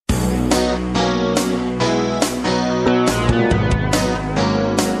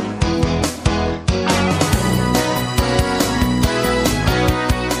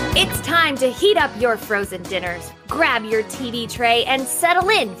up your frozen dinners, grab your TV tray, and settle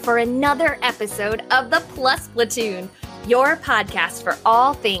in for another episode of the Plus Platoon, your podcast for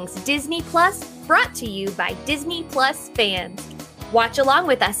all things Disney Plus, brought to you by Disney Plus fans. Watch along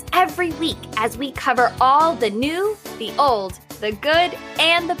with us every week as we cover all the new, the old, the good,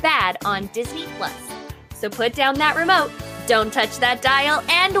 and the bad on Disney Plus. So put down that remote, don't touch that dial,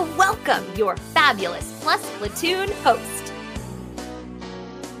 and welcome your fabulous Plus Platoon host.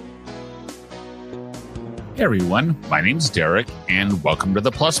 Hey everyone, my name's Derek, and welcome to the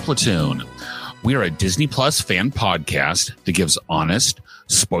Plus Platoon. We are a Disney Plus fan podcast that gives honest,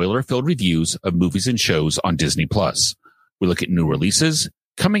 spoiler-filled reviews of movies and shows on Disney Plus. We look at new releases,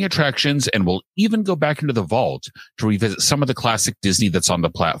 coming attractions, and we'll even go back into the vault to revisit some of the classic Disney that's on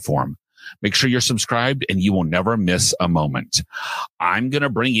the platform. Make sure you're subscribed and you will never miss a moment. I'm going to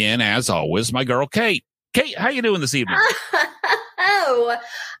bring in, as always, my girl, Kate. Kate, how you doing this evening? Oh,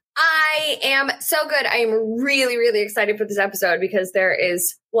 I am so good. I am really, really excited for this episode because there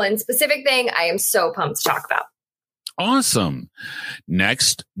is one specific thing I am so pumped to talk about. Awesome.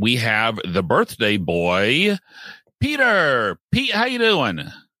 Next, we have the birthday boy, Peter. Pete, how you doing?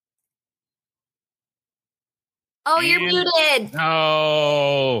 Oh, you're muted.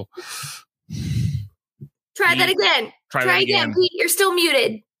 Oh. Try that again. Try again, Pete. You're still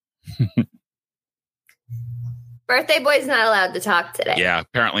muted. Birthday boy's not allowed to talk today. Yeah,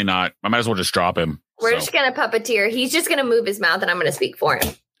 apparently not. I might as well just drop him. We're just going to puppeteer. He's just going to move his mouth and I'm going to speak for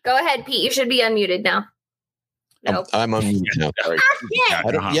him. Go ahead, Pete. You should be unmuted now. Nope. I'm unmuted now. Sorry.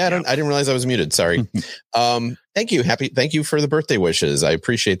 I didn't realize I was muted. Sorry. Thank you. Thank you for the birthday wishes. I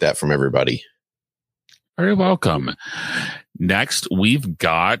appreciate that from everybody. Very welcome. Next, we've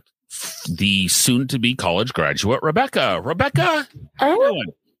got the soon-to-be college graduate, Rebecca. Rebecca, how you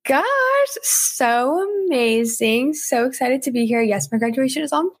doing? Gosh, so amazing. So excited to be here. Yes, my graduation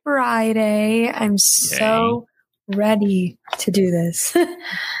is on Friday. I'm so ready to do this.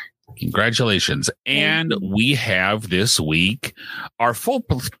 Congratulations. And we have this week our full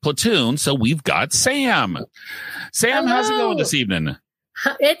platoon. So we've got Sam. Sam, how's it going this evening?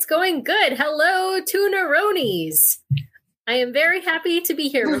 It's going good. Hello, Tuneronies. I am very happy to be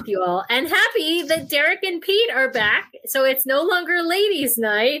here with you all and happy that Derek and Pete are back. So it's no longer ladies'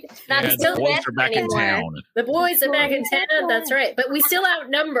 night. The boys are back in town. The boys are back in town. That's right. But we still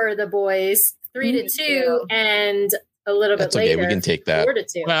outnumber the boys 3-2 and a little bit later. Okay, we can take that.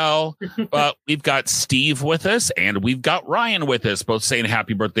 4-2. Well, but we've got Steve with us and we've got Ryan with us, both saying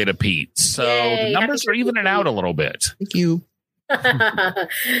happy birthday to Pete. So the numbers are evening out a little bit. Thank you.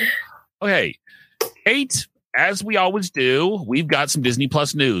 Okay. 8. As we always do, we've got some Disney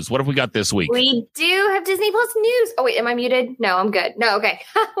Plus news. What have we got this week? We do have Disney Plus news. Oh, wait, am I muted? No, I'm good. No, okay.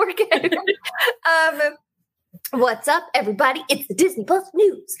 We're good. What's up, everybody? It's the Disney Plus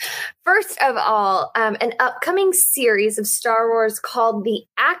news. First of all, an upcoming series of Star Wars called The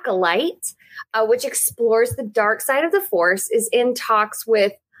Acolyte, which explores the dark side of the Force, is in talks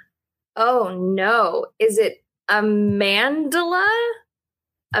with, is it Amandla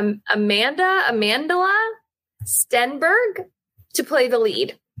Stenberg to play the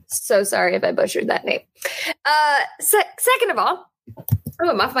lead. So sorry if I butchered that name. Second of all,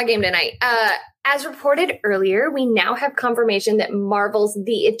 I'm off my game tonight. As reported earlier, we now have confirmation that Marvel's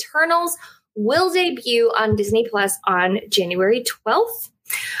The Eternals will debut on Disney Plus on January 12th.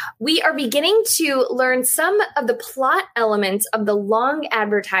 We are beginning to learn some of the plot elements of the long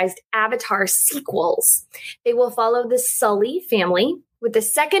advertised Avatar sequels. They will follow the Sully family, with the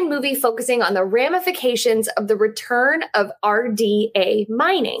second movie focusing on the ramifications of the return of RDA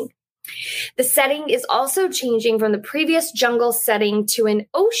mining. The setting is also changing from the previous jungle setting to an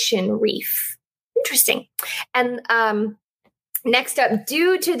ocean reef. Interesting. And next up,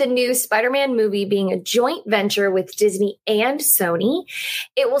 due to the new Spider-Man movie being a joint venture with Disney and Sony,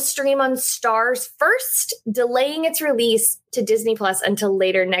 it will stream on Starz first, delaying its release to Disney Plus until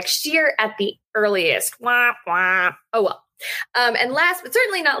later next year at the earliest. Wah, wah. Oh, well. And last, but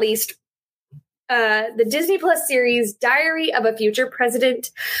certainly not least, the Disney Plus series Diary of a Future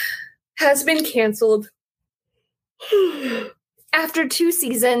President has been canceled after 2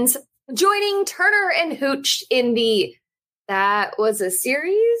 seasons, joining Turner and Hooch in the That Was a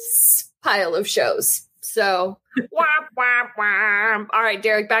Series pile of shows. So, wah, wah, wah. All right,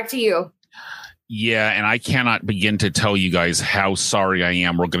 Derek, back to you. Yeah, and I cannot begin to tell you guys how sorry I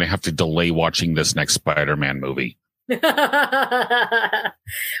am. We're going to have to delay watching this next Spider-Man movie. We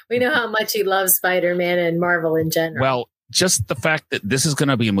know how much he loves Spider-Man and Marvel in general. Well, just the fact that this is going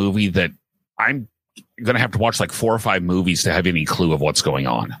to be a movie that I'm going to have to watch like 4 or 5 movies to have any clue of what's going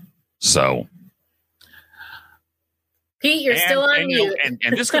on. So Pete, you're still on mute.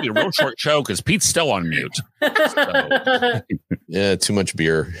 And this could be a real short show because Pete's still on mute. So. Yeah, too much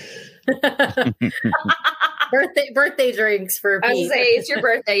beer. birthday drinks for Pete. I was say it's your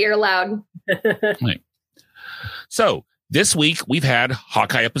birthday. You're allowed. Right. So this week we've had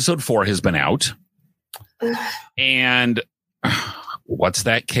Hawkeye episode 4 has been out. And what's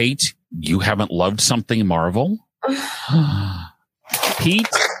that, Kate? You haven't loved something Marvel? Pete?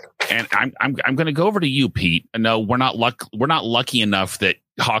 And I'm going to go over to you, Pete. No, we're not lucky enough that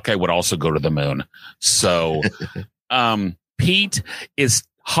Hawkeye would also go to the moon. So, Pete, is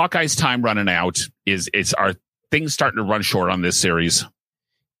Hawkeye's time running out? Are things starting to run short on this series?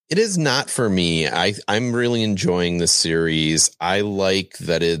 It is not for me. I'm really enjoying this series. I like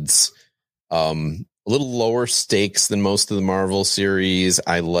that it's a little lower stakes than most of the Marvel series.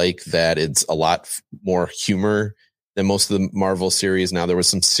 I like that it's a lot more humor than most of the Marvel series. Now, there was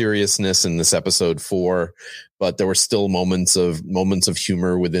some seriousness in this episode 4, but there were still moments of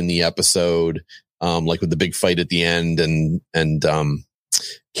humor within the episode, like with the big fight at the end, and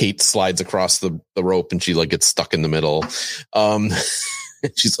Kate slides across the rope and she like gets stuck in the middle.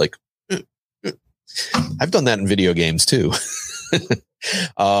 She's like, I've done that in video games too.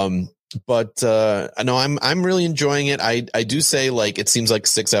 But no, I'm really enjoying it. I do say, like, it seems like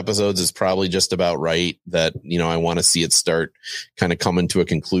 6 episodes is probably just about right. That, I want to see it start kind of coming to a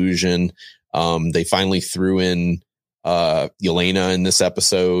conclusion. They finally threw in Yelena in this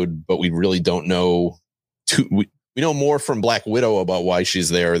episode, but we really don't know. We know more from Black Widow about why she's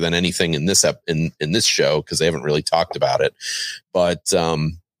there than anything in this in this show, because they haven't really talked about it. But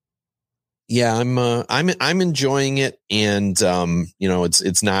yeah, I'm enjoying it, and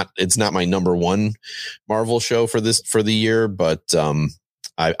it's not my number one Marvel show for the year, but I'm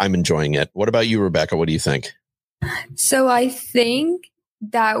enjoying it. What about you, Rebecca? What do you think? So I think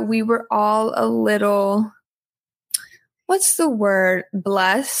that we were all a little, what's the word,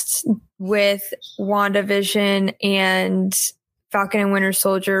 blessed with WandaVision and Falcon and Winter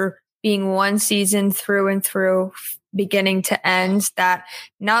Soldier being one season through and through, beginning to end, that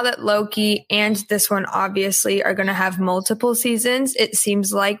now that Loki and this one obviously are going to have multiple seasons, it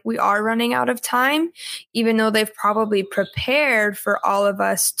seems like we are running out of time, even though they've probably prepared for all of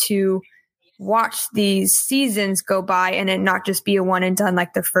us to watch these seasons go by and it not just be a one and done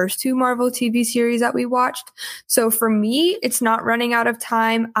like the first 2 Marvel TV series that we watched. So for me, it's not running out of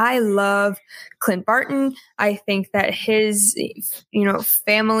time. I love Clint Barton. I think that his,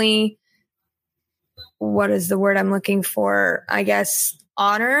 family, what is the word I'm looking for? I guess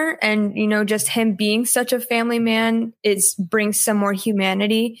honor, and just him being such a family man brings some more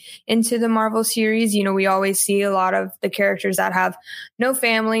humanity into the Marvel series. We always see a lot of the characters that have no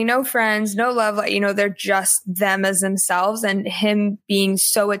family, no friends, no love, they're just them as themselves, and him being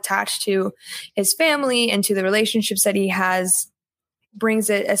so attached to his family and to the relationships that he has brings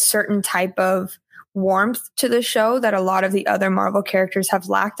it a certain type of warmth to the show that a lot of the other Marvel characters have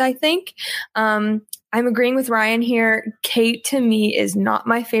lacked, I think. I'm agreeing with Ryan here. Kate, to me, is not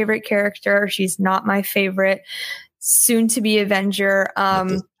my favorite character. She's not my favorite soon-to-be Avenger.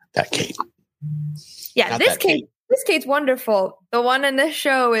 That Kate. Yeah, this Kate's wonderful. The one in this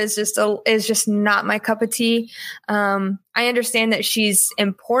show is just not my cup of tea. I understand that she's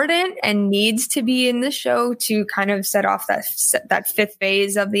important and needs to be in the show to kind of set off that 5th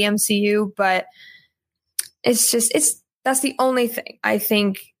phase of the MCU, but that's the only thing. I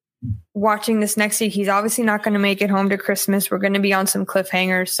think watching this next week, he's obviously not going to make it home to Christmas. We're going to be on some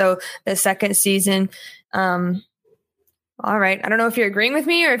cliffhangers. So the second season, all right. I don't know if you're agreeing with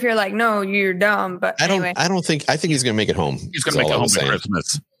me or if you're like, no, you're dumb. But anyway. I think he's going to make it home. He's going to make it home to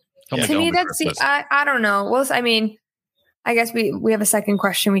Christmas. To me, I don't know. Well, I mean, I guess we have a second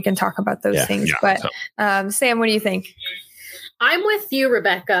question. We can talk about those things. Yeah, but Sam, what do you think? I'm with you,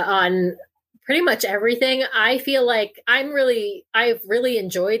 Rebecca, on pretty much everything. I feel like I've really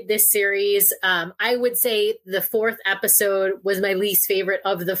enjoyed this series. I would say the 4th episode was my least favorite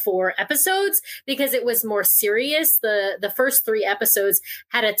of the 4 episodes because it was more serious. The first 3 episodes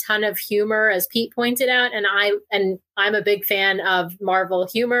had a ton of humor, as Pete pointed out, and I'm a big fan of Marvel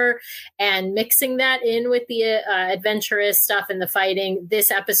humor, and mixing that in with the adventurous stuff and the fighting.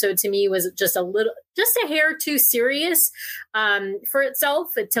 This episode to me was just a hair too serious for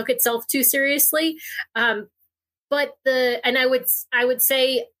itself. It took itself too seriously. But I would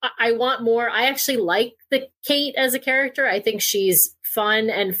say I want more. I actually like the Kate as a character. I think she's fun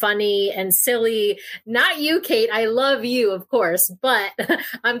and funny and silly. Not you, Kate. I love you, of course, but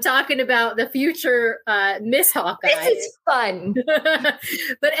I'm talking about the future Miss Hawkeye. This is fun.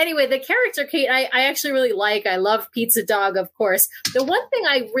 But anyway, the character Kate, I actually really like. I love Pizza Dog, of course. The one thing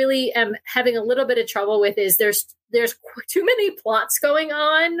I really am having a little bit of trouble with is there's too many plots going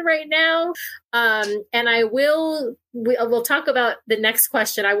on right now. And we'll talk about the next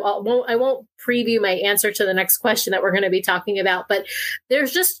question. I won't preview my answer to the next question that we're going to be talking about, but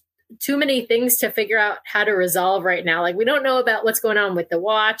there's just too many things to figure out how to resolve right now. Like, we don't know about what's going on with the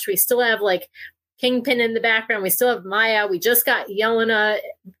Watch. We still have like Kingpin in the background. We still have Maya. We just got Yelena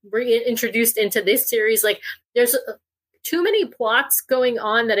reintroduced into this series. Like, there's too many plots going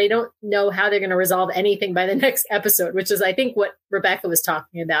on that I don't know how they're going to resolve anything by the next episode, which is, I think, what Rebecca was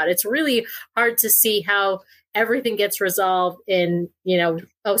talking about. It's really hard to see how everything gets resolved in,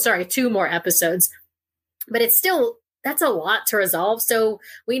 2 more episodes. But it's still, that's a lot to resolve. So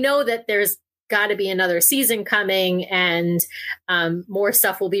we know that there's got to be another season coming, and more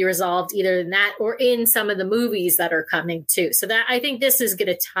stuff will be resolved either in that or in some of the movies that are coming too. So that, I think this is going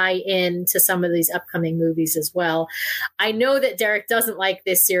to tie in to some of these upcoming movies as well. I know that Derek doesn't like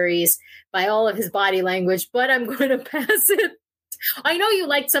this series by all of his body language, but I'm going to pass it. I know you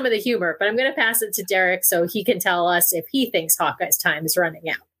liked some of the humor, but I'm going to pass it to Derek so he can tell us if he thinks Hawkeye's time is running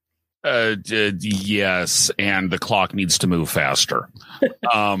out. Yes, and the clock needs to move faster.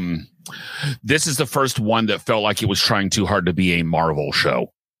 This is the first one that felt like it was trying too hard to be a Marvel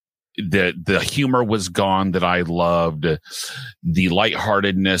show. The humor was gone that I loved. The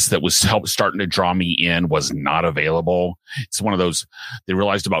lightheartedness that was starting to draw me in was not available. It's one of those, they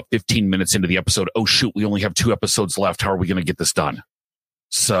realized about 15 minutes into the episode, oh shoot, we only have 2 episodes left. How are we going to get this done?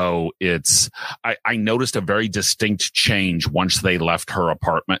 So I noticed a very distinct change once they left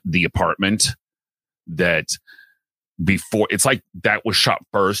the apartment, that before, it's like that was shot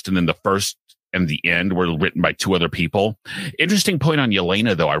first, and then the first and the end were written by 2 other people. Interesting point on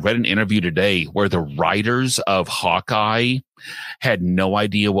Yelena, though. I read an interview today where the writers of Hawkeye had no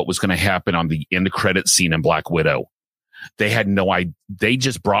idea what was going to happen on the end credit scene in Black Widow. They had no idea. They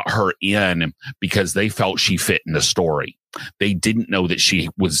just brought her in because they felt she fit in the story. They didn't know that she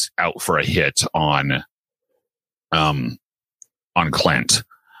was out for a hit on Clint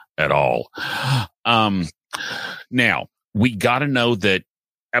at all. Now we got to know that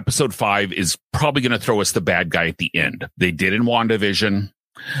episode 5 is probably going to throw us the bad guy at the end. They did in WandaVision.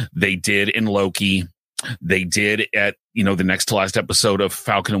 They did in Loki. They did at, the next to last episode of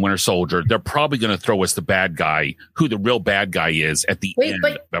Falcon and Winter Soldier. They're probably going to throw us the bad guy, who the real bad guy is at the end.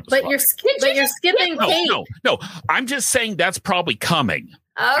 But you're skipping Kate. No. I'm just saying that's probably coming.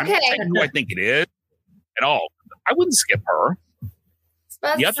 Okay. I'm not saying who I think it is at all. I wouldn't skip her.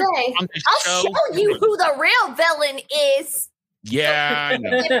 I'll show you who the real villain is. Yeah, I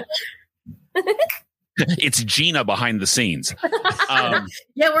know. It's Gina behind the scenes.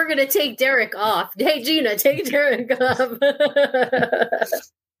 Yeah, we're going to take Derek off. Hey, Gina, take Derek off.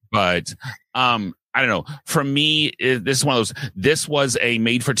 But I don't know. For me, this is one of those. This was a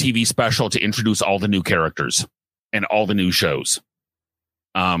made-for-TV special to introduce all the new characters and all the new shows.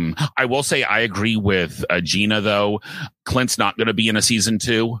 I will say I agree with Gina, though. Clint's not going to be in a season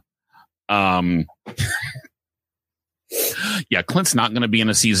 2. Yeah, Clint's not going to be in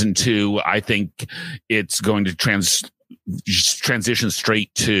a season 2. I think it's going to transition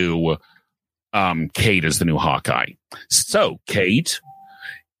straight to Kate as the new Hawkeye. So, Kate,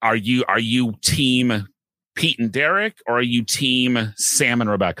 are you team Pete and Derek, or are you team Sam and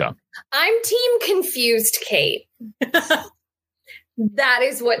Rebecca? I'm team confused Kate. That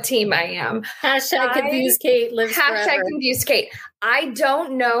is what team I am. Hashtag confused Kate lives Hashtag forever. confused Kate. I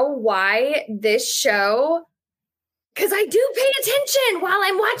don't know why this show, because I do pay attention while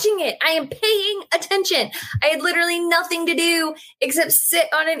I'm watching it. I am paying attention. I had literally nothing to do except sit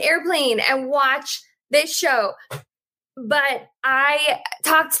on an airplane and watch this show. But I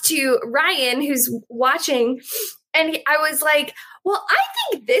talked to Ryan, who's watching, and I was like, well,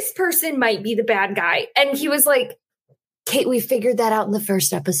 I think this person might be the bad guy. And he was like, Kate, we figured that out in the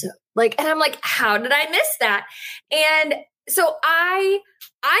first episode. And I'm like, how did I miss that? And so I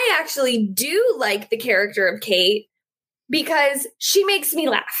actually do like the character of Kate because she makes me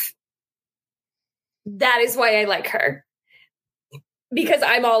laugh. That is why I like her. Because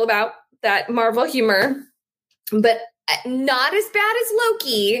I'm all about that Marvel humor, but not as bad as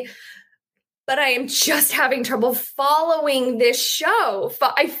Loki. But I am just having trouble following this show.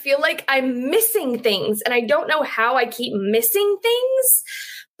 I feel like I'm missing things, and I don't know how I keep missing things.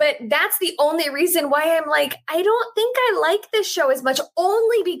 But that's the only reason why I'm like, I don't think I like this show as much,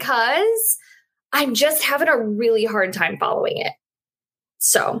 only because I'm just having a really hard time following it.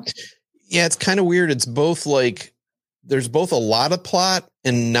 So, yeah, it's kind of weird. It's both like there's both a lot of plot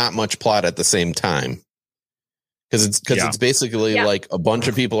and not much plot at the same time. Because it's basically like a bunch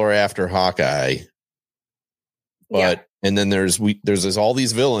of people are after Hawkeye, but and then there's all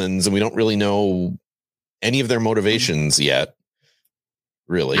these villains, and we don't really know any of their motivations yet.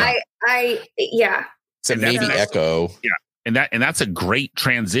 Really, yeah. So maybe Echo. Yeah, and that's a great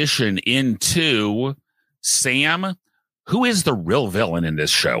transition into Sam. Who is the real villain in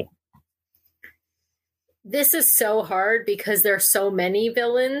this show? This is so hard because there's so many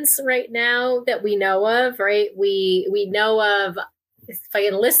villains right now that we know of, right? We know of, if I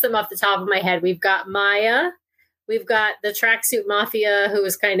can list them off the top of my head, we've got Maya. We've got the Tracksuit Mafia, who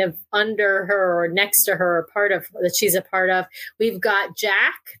is kind of under her or next to her, part of that she's a part of. We've got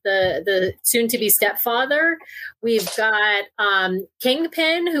Jack, the soon-to-be stepfather. We've got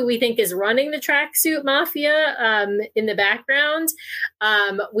Kingpin, who we think is running the Tracksuit Mafia in the background.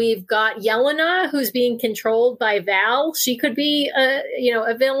 We've got Yelena, who's being controlled by Val. She could be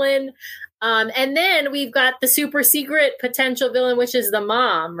a villain. And then we've got the super secret potential villain, which is the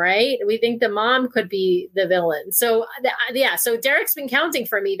mom, right? We think the mom could be the villain. So, so Derek's been counting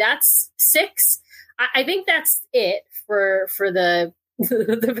for me. That's 6. I think that's it for the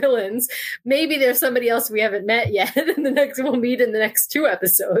the villains. Maybe there's somebody else we haven't met yet. We'll meet in the next 2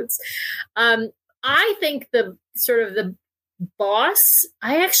 episodes. I think the boss,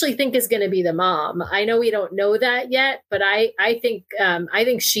 I actually think is going to be the mom. I know we don't know that yet, but I think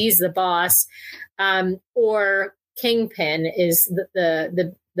she's the boss, or Kingpin is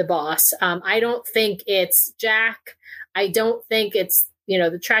the boss. I don't think it's Jack. I don't think it's,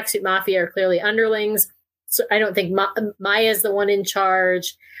 the Tracksuit Mafia are clearly underlings. So I don't think Maya's the one in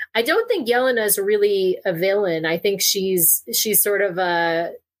charge. I don't think Yelena's really a villain. I think she's sort of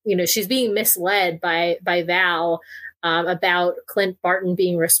she's being misled by Val about Clint Barton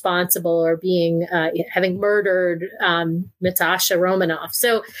being responsible or being having murdered Natasha Romanoff.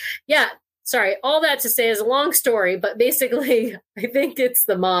 So, yeah, sorry, all that to say is a long story, but basically, I think it's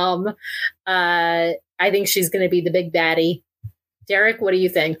the mom. I think she's going to be the big baddie. Derek, what do you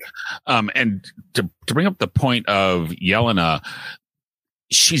think? And to bring up the point of Yelena,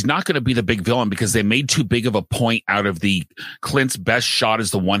 she's not going to be the big villain because they made too big of a point out of the Clint's best shot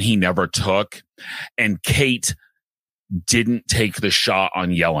is the one he never took, and Kate didn't take the shot on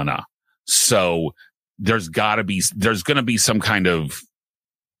Yelena. So there's going to be some kind of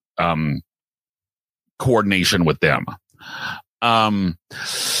coordination with them. Guys,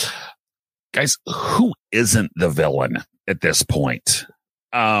 who isn't the villain at this point?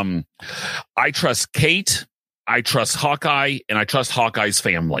 I trust Kate, I trust Hawkeye, and I trust Hawkeye's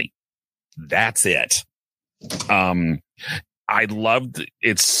family. That's it.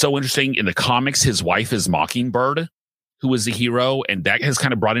 It's so interesting. In the comics, his wife is Mockingbird, who is the hero, and that has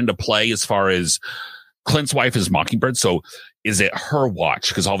kind of brought into play as far as Clint's wife is Mockingbird. So is it her watch?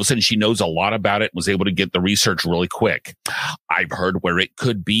 Because all of a sudden she knows a lot about it and was able to get the research really quick. I've heard where it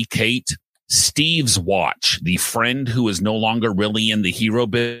could be Kate. Steve's watch, the friend who is no longer really in the hero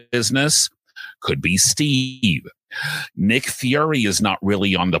business, could be Steve. Nick Fury is not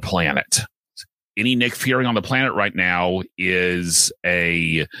really on the planet. Any Nick Fury on the planet right now is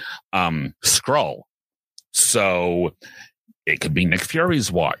a Skrull. So it could be Nick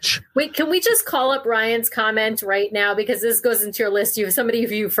Fury's watch. Wait, can we just call up Ryan's comment right now? Because this goes into your list. Somebody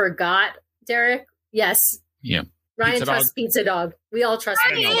of you forgot, Derek? Yes. Yeah. Ryan trusts Pizza Dog. We all trust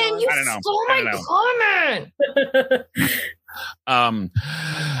Ryan, you stole my comment.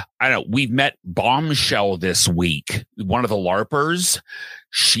 I know. We've met Bombshell this week. One of the LARPers.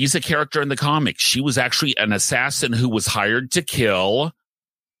 She's a character in the comics. She was actually an assassin who was hired to kill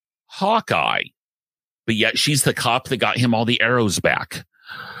Hawkeye. But yet she's the cop that got him all the arrows back.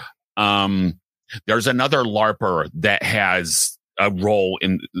 There's another LARPer that has a role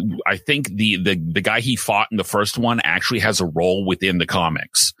in, I think the guy he fought in the first one actually has a role within the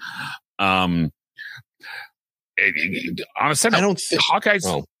comics. On a side note,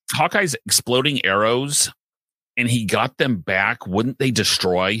 Hawkeye's exploding arrows and he got them back. Wouldn't they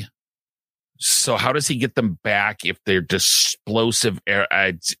destroy? So how does he get them back if they're explosive air?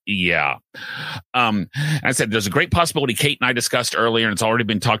 Yeah. I said, there's a great possibility Kate and I discussed earlier, and it's already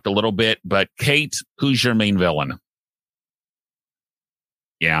been talked a little bit, but Kate, who's your main villain?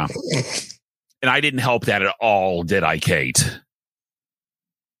 Yeah. And I didn't help that at all, did I, Kate?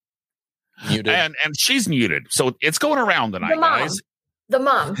 Muted. And she's muted. So it's going around tonight, guys. The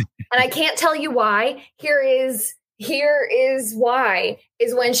mom. And I can't tell you why. Here is why,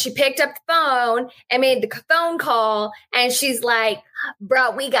 is when she picked up the phone and made the phone call and she's like,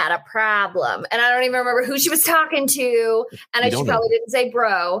 bro, we got a problem. And I don't even remember who she was talking to. And she probably didn't say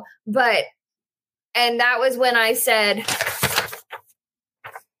bro, and that was when I said,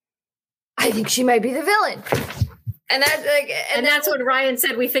 I think she might be the villain. And that's like, and that's when Ryan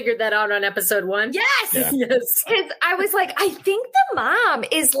said we figured that out on episode 1. Yes. Yeah. Yes. I was like, I think the mom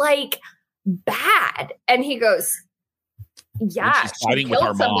is like bad. And he goes, yeah, she's she fighting with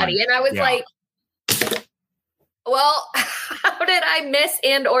killed somebody. Armand. And I was Yeah. like, well, how did I miss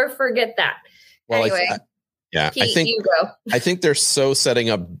and or forget that? Well, anyway, I Pete, you go. I think they're so setting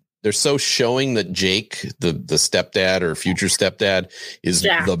up. They're so showing that Jake, the stepdad or future stepdad, is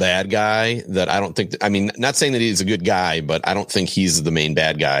the bad guy that I don't think. I mean, not saying that he's a good guy, but I don't think he's the main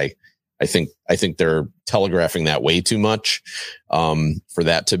bad guy. I think they're telegraphing that way too much for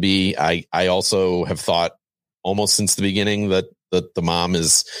that to be. I also have thought almost since the beginning that the mom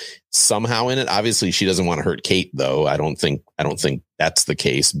is somehow in it. Obviously, she doesn't want to hurt Kate, though. I don't think that's the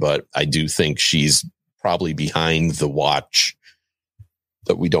case, but I do think she's probably behind the watch.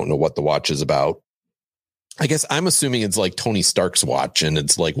 That we don't know what the watch is about. I guess I'm assuming it's like Tony Stark's watch, and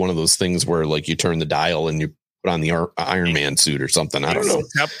it's like one of those things where like you turn the dial and you put on the Iron Man suit or something. I don't know.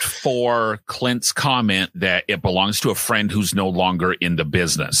 Except for Clint's comment that it belongs to a friend who's no longer in the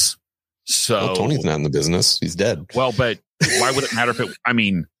business. So well, Tony's not in the business; he's dead. Well, but why would it matter if it? I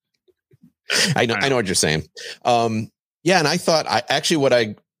mean, I know what you're saying. Yeah, and I thought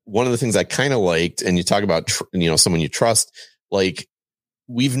one of the things I kind of liked, and you talk about someone you trust, like.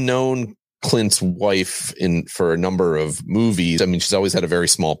 We've known Clint's wife for a number of movies. I mean, she's always had a very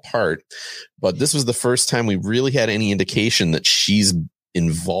small part, but this was the first time we really had any indication that she's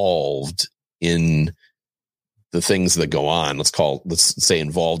involved in the things that go on. Let's say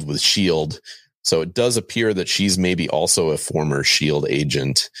involved with S.H.I.E.L.D. So it does appear that she's maybe also a former S.H.I.E.L.D.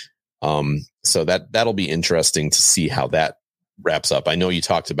 agent. So that'll be interesting to see how that wraps up. I know you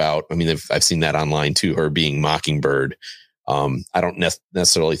talked about, I mean, I've seen that online too, her being Mockingbird. I don't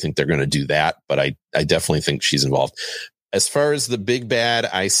necessarily think they're going to do that, but I definitely think she's involved. As far as the big bad,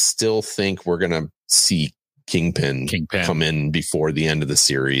 I still think we're going to see Kingpin come in before the end of the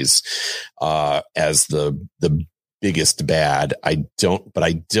series as the biggest bad. I don't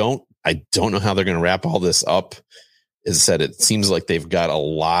know how they're going to wrap all this up. As I said, it seems like they've got a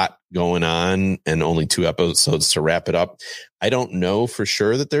lot going on and only 2 episodes to wrap it up. I don't know for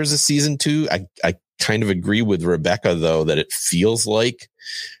sure that there's a season 2. I kind of agree with Rebecca, though, that it feels like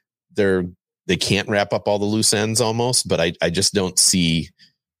they can't wrap up all the loose ends almost, but I just don't see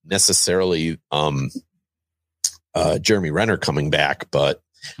necessarily Jeremy Renner coming back. But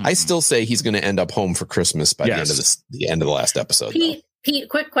I still say he's going to end up home for Christmas by the end of the last episode. Pete,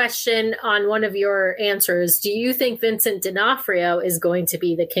 quick question on one of your answers. Do you think Vincent D'Onofrio is going to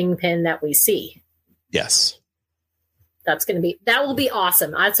be the Kingpin that we see? Yes. That will be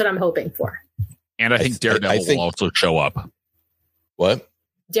awesome. That's what I'm hoping for. And I think Daredevil will also show up. What?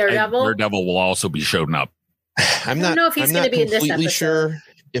 Daredevil will also be showing up. I don't know if he's going to be in this episode. Sure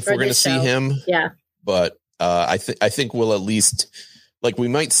if we're going to see him. Yeah. But I think we'll at least, like, we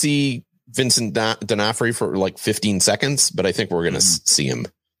might see Vincent D'Onofrio for like 15 seconds, but I think we're going to see him.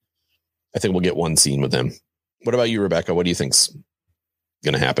 I think we'll get one scene with him. What about you, Rebecca? What do you think's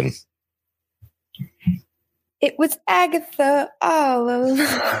going to happen? It was Agatha all along.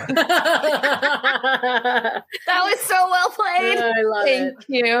 That was so well played. I love it. Thank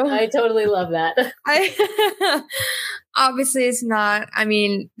you. I totally love that. Obviously, it's not. I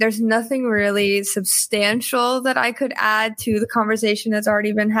mean, there's nothing really substantial that I could add to the conversation that's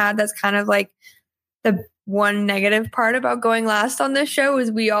already been had. That's kind of like the one negative part about going last on this show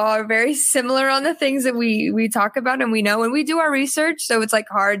is we all are very similar on the things that we talk about and we know and we do our research. So it's like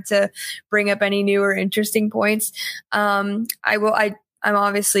hard to bring up any new or interesting points. I'm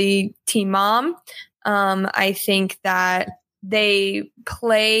obviously Team Mom. I think that they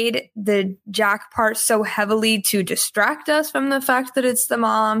played the Jack part so heavily to distract us from the fact that it's the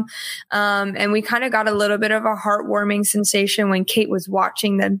mom. And we kind of got a little bit of a heartwarming sensation when Kate was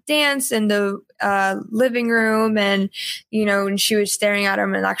watching them dance in the living room and, and she was staring at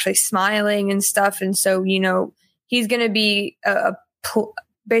him and actually smiling and stuff. And so, he's going to be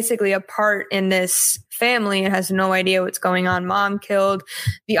basically a part in this family and has no idea what's going on. Mom killed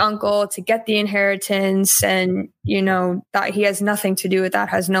the uncle to get the inheritance and that he has nothing to do with that,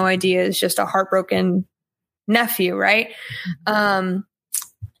 has no idea, is just a heartbroken nephew, right? And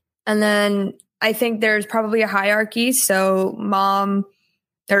then I think there's probably a hierarchy. So Mom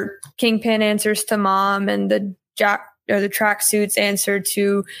or Kingpin answers to Mom and the tracksuits answer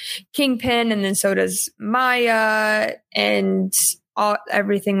to Kingpin, and then so does Maya and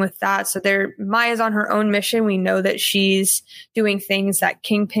everything with that. So Maya's on her own mission. We know that she's doing things that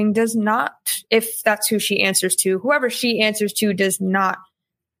Kingpin does not, if that's who she answers to. Whoever she answers to does not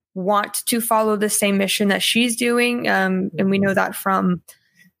want to follow the same mission that she's doing. And we know that from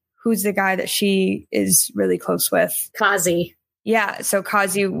who's the guy that she is really close with. Kazi. Yeah. So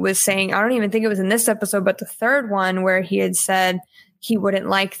Kazi was saying, I don't even think it was in this episode, but the third one where he had said he wouldn't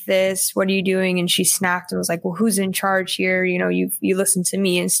like this. What are you doing? And she snapped and was like, well, who's in charge here? You know, you listen to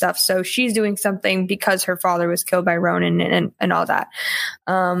me and stuff. So she's doing something because her father was killed by Ronan and all that.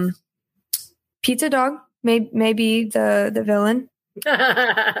 Pizza Dog may be the villain.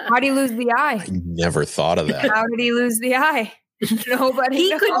 How did he lose the eye? I never thought of that. How did he lose the eye? Nobody He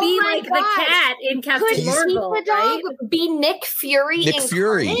knows. could be Oh my like the gosh. cat in Captain Could Marvel, Pizza Dog right? be Nick Fury? Nick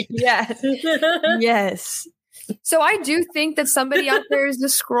Fury. incarnate? Yes. Yes. So I do think that somebody out there is the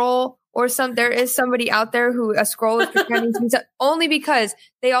Skrull, or there is somebody out there who a Skrull is pretending to be, only because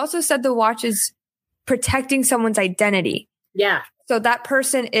they also said the watch is protecting someone's identity. Yeah. So that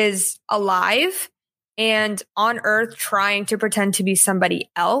person is alive and on Earth trying to pretend to be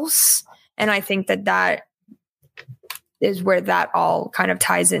somebody else. And I think that is where that all kind of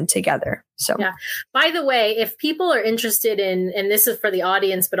ties in together. So, yeah. By the way, if people are interested in, and this is for the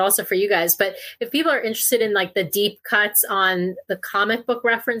audience, but also for you guys, but if people are interested in like the deep cuts on the comic book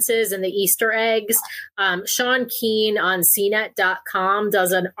references and the Easter eggs, Sean Keane on CNET.com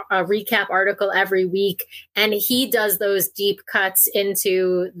does a recap article every week. And he does those deep cuts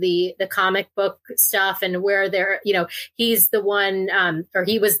into the comic book stuff and where they're, you know, he's the one, or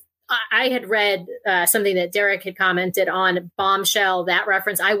he was, I had read something that Derek had commented on Bombshell, that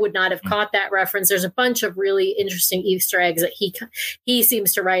reference. I would not have caught that reference. There's a bunch of really interesting Easter eggs that he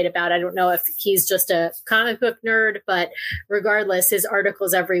seems to write about. I don't know if he's just a comic book nerd, but regardless, his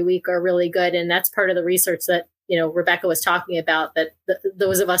articles every week are really good. And that's part of the research that, you know, Rebecca was talking about that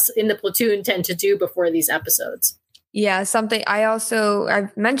those of us in the platoon tend to do before these episodes. yeah, something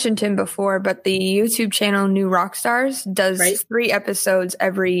I've mentioned him before, but the YouTube channel New Rockstars does 3 episodes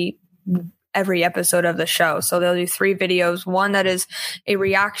every episode of the show. So they'll do 3 videos. One that is a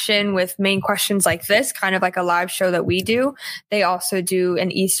reaction with main questions like this, kind of like a live show that we do. They also do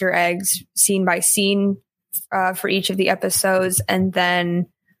an Easter eggs scene by scene for each of the episodes. And then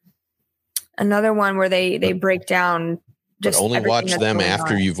another one where they break down But only watch them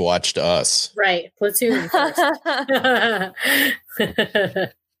after you've watched us. Right. Platoon first.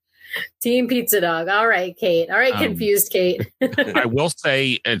 Team Pizza Dog. All right, Kate. All right, confused Kate. I will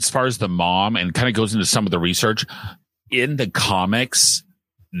say, as far as the mom, and kind of goes into some of the research, in the comics,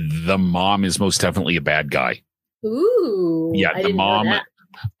 the mom is most definitely a bad guy. Ooh. Yeah, the mom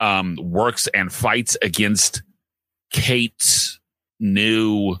works and fights against Kate's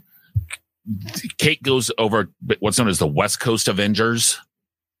new... Kate goes over what's known as the West Coast Avengers,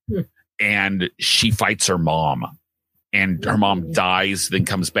 and she fights her mom. And her mom dies, then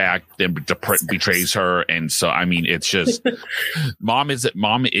comes back, then betrays her, and so I mean, it's just mom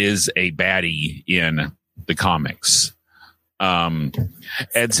is a baddie in the comics.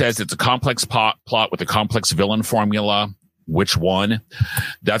 Ed says it's a complex plot with a complex villain formula. Which one?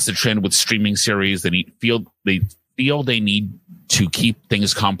 That's the trend with streaming series. They feel they need to keep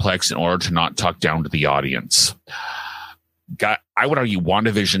things complex in order to not talk down to the audience. I would argue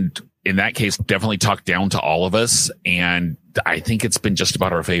WandaVision, in that case, definitely talked down to all of us, and I think it's been just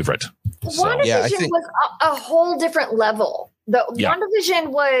about our favorite. So. WandaVision was a whole different level.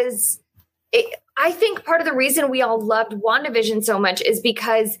 WandaVision was, I think part of the reason we all loved WandaVision so much is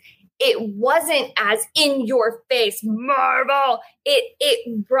because it wasn't as in your face Marvel.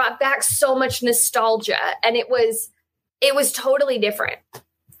 It brought back so much nostalgia, and it was totally different.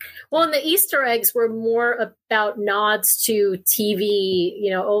 Well, and the Easter eggs were more about nods to TV,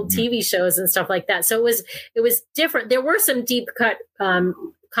 you know, old TV shows and stuff like that. So it was different. There were some deep cut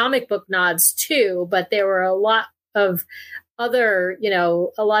comic book nods too, but there were a lot of other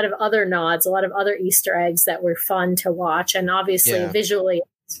nods, a lot of other Easter eggs that were fun to watch. And obviously visually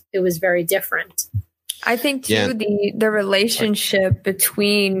it was very different. I think too, the relationship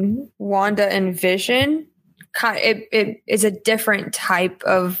between Wanda and Vision, it is a different type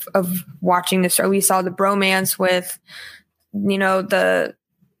of watching this show. We saw the bromance with, you know,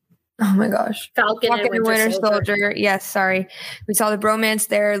 oh my gosh, Falcon and Winter Soldier. Yes, sorry. We saw the bromance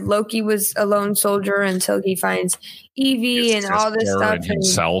there. Loki was a lone soldier until he finds Evie and all this stuff. And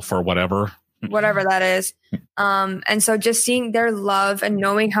himself or whatever that is. And so just seeing their love and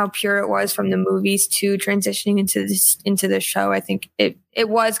knowing how pure it was from the movies to transitioning into this show, I think it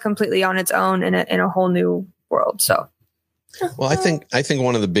was completely on its own in a whole new world. So, well, I think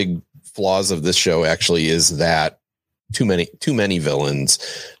one of the big flaws of this show actually is that too many villains.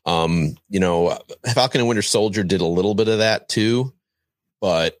 You know, Falcon and Winter Soldier did a little bit of that too,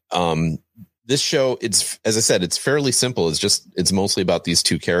 but this show, it's, as I said, it's fairly simple. It's mostly about these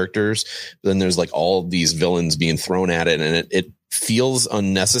 2 characters. Then there's like all these villains being thrown at it, and it feels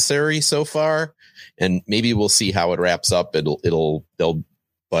unnecessary so far. And maybe we'll see how it wraps up.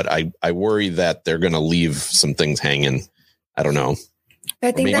 But I worry that they're going to leave some things hanging. I don't know.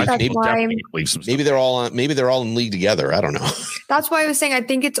 I think Maybe- that's maybe why. definitely leave some stuff. Maybe they're all in league together. I don't know. That's why I was saying I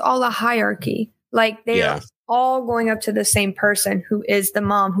think it's all a hierarchy. Like they're Yeah. all going up to the same person who is the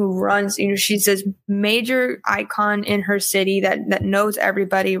mom who runs. She's this major icon in her city that knows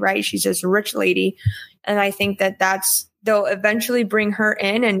everybody, right? She's this rich lady, and I think they'll eventually bring her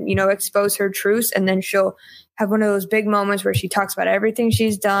in and expose her truths, and then she'll have one of those big moments where she talks about everything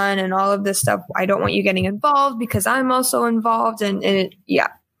she's done and all of this stuff. I don't want you getting involved because I'm also involved, and yeah.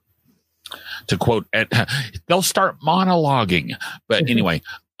 To quote, they'll start monologuing. But anyway,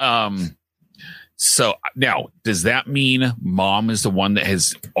 so now, does that mean Mom is the one that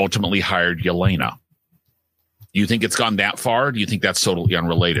has ultimately hired Yelena? Do you think it's gone that far? Or do you think that's totally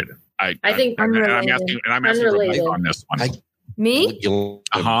unrelated? I think unrelated. I'm asking Rebecca on this one. Me?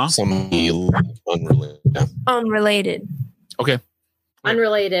 Unrelated. Yeah. Unrelated. Okay.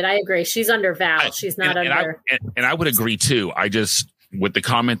 Unrelated. I agree. She's under Val. She's not under. And I would agree too. I just, with the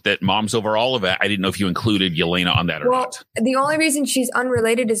comment that Mom's over all of it, I didn't know if you included Yelena on that or not. The only reason she's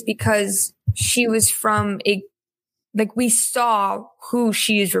unrelated is because she was from we saw who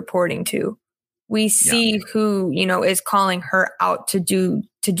she is reporting to. We see who, is calling her out to do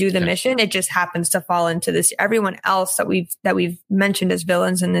the mission. It just happens to fall into this. Everyone else that we've mentioned as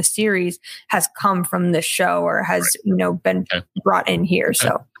villains in this series has come from this show or has, been brought in here.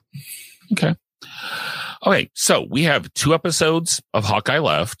 So. Okay. So we have 2 episodes of Hawkeye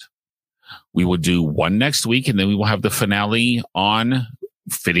left. We will do one next week, and then we will have the finale on,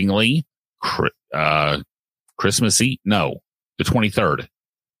 fittingly, Christmas Eve. No, the 23rd.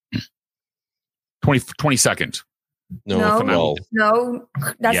 22nd. No,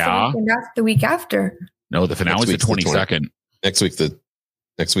 that's the week after. No, the finale is the 22nd. Next week's the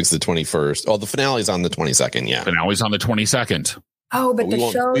 21st. Oh, the finale is on the 22nd. Yeah, finale's on the 22nd. Oh, but we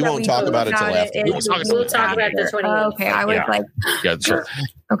won't talk about it till after. We'll talk about the 28th. Okay, I was sure.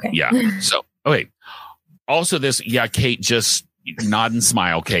 Okay. Yeah. So, also this, Kate, just nod and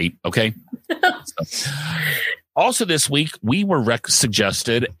smile, Kate. Okay. Also this week, we were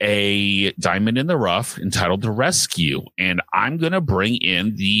suggested a Diamond in the Rough entitled The Rescue. And I'm going to bring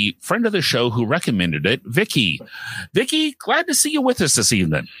in the friend of the show who recommended it, Vicky. Vicky, glad to see you with us this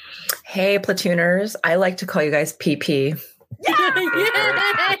evening. Hey, platooners. I like to call you guys PP. We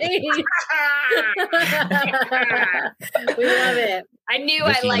love it. I knew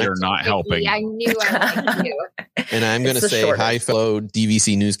Vicky, I liked you're not helping. I knew I liked you. And I'm going to say hi, fellow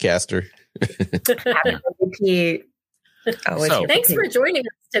DVC newscaster. PP. Thanks for joining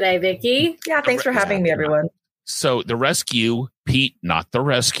us today, Vicky. Yeah, thanks for having me, everyone. So The Rescue, Pete, not the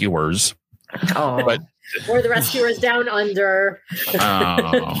Rescuers. Oh, but or the Rescuers Down Under.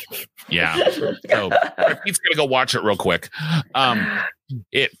 Oh, yeah. So Pete's going to go watch it real quick.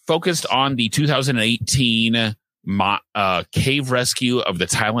 It focused on the 2018 cave rescue of the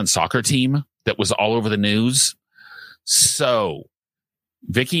Thailand soccer team that was all over the news. So,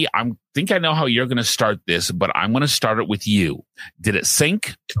 Vicky, I think I know how you're going to start this, but I'm going to start it with you. Did it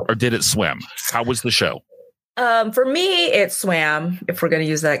sink or did it swim? How was the show? For me, it swam, if we're going to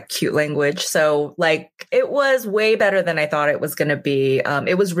use that cute language. So it was way better than I thought it was going to be.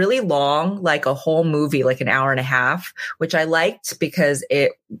 It was really long, like a whole movie, like an hour and a half, which I liked because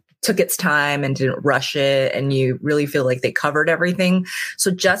it took its time and didn't rush it. And you really feel like they covered everything. So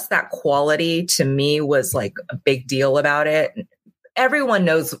just that quality to me was like a big deal about it. Everyone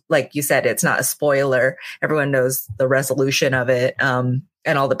knows, like you said, it's not a spoiler. Everyone knows the resolution of it, and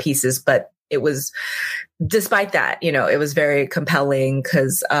all the pieces, but it was, despite that, it was very compelling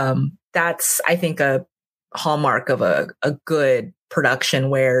because that's, I think, a hallmark of a good production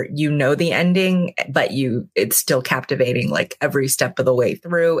where the ending, but it's still captivating like every step of the way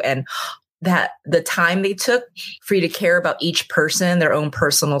through. And that the time they took for you to care about each person, their own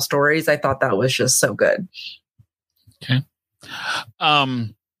personal stories, I thought that was just so good. Okay.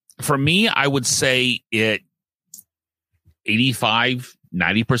 For me, I would say it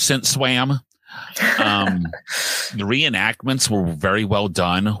 85-90% swam. The reenactments were very well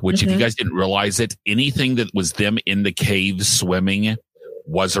done, which if you guys didn't realize it, anything that was them in the cave swimming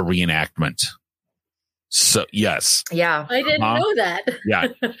was a reenactment. So yes. Yeah. I didn't know that. Yeah.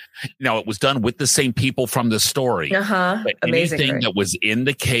 No, it was done with the same people from the story. But amazing, anything right? that was in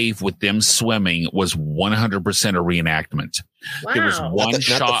the cave with them swimming was 100% a reenactment. Wow. There was one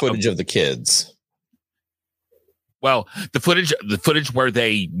shot not the footage of the kids. Well, the footage where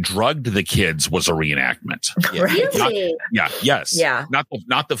they drugged the kids was a reenactment. Yeah. Really? Yes. Yeah.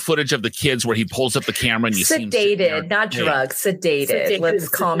 Not the footage of the kids where he pulls up the camera and you see him sedated, not drugged, sedated. Let's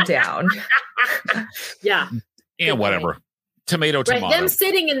calm down. Yeah. And whatever. Tomato. Right. Them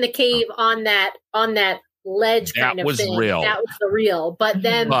sitting in the cave on that ledge That kind of was thing. real. That was the real. But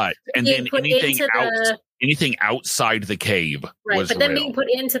then being put into anything outside the cave was but then real. being put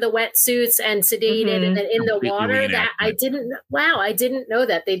into the wetsuits and sedated and then in the Completely water, that I didn't know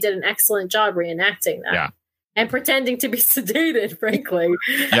that. They did an excellent job reenacting that. Yeah. And pretending to be sedated, frankly.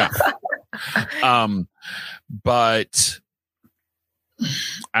 Yeah. But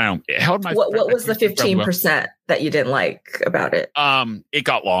I don't know. It held my. What was the 15% that you didn't like about it? It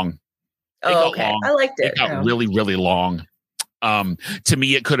got long. Okay. Long. I liked it. It got really, really long. To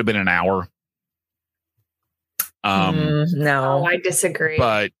me, it could have been an hour. No, I disagree.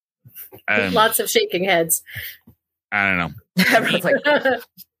 But lots of shaking heads. I don't know. Everyone's like,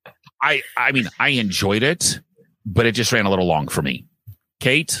 I mean, I enjoyed it, but it just ran a little long for me.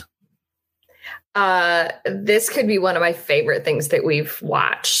 Kate? This could be one of my favorite things that we've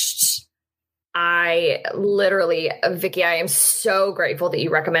watched. I literally, Vicky, I am so grateful that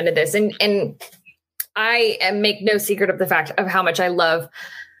you recommended this. And I make no secret of the fact of how much I love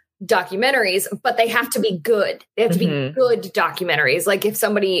documentaries, but they have to be good. They have to be good documentaries. Like if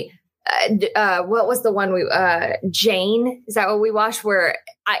somebody, what was the one Jane? Is that what we watched? Where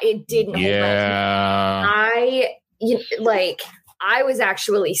it didn't hold up. I was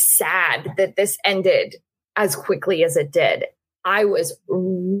actually sad that this ended as quickly as it did. I was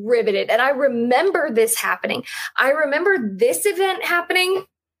riveted. And I remember this happening. I remember this event happening.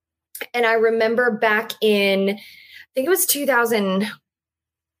 And I remember back in, I think it was 2000, I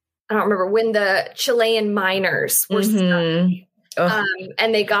don't remember, when the Chilean miners were stuck,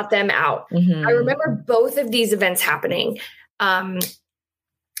 and they got them out. I remember both of these events happening. And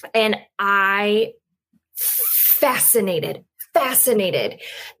I fascinated.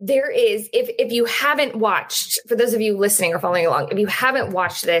 There is, if you haven't watched, for those of you listening or following along, if you haven't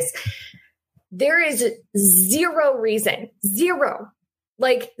watched this, there is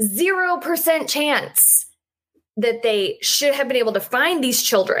 0% chance that they should have been able to find these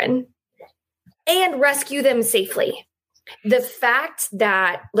children and rescue them safely. The fact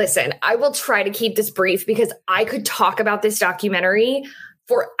that, listen, I will try to keep this brief because I could talk about this documentary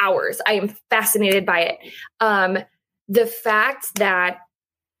for hours. I am fascinated by it. The fact that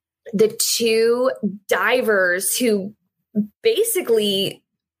the two divers who basically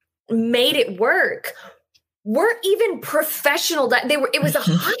made it work weren't even professional. It was a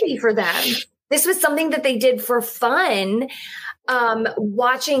hobby for them. This was something that they did for fun.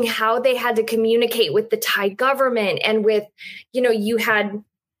 Watching how they had to communicate with the Thai government and with, you had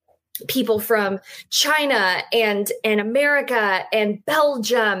people from China and America and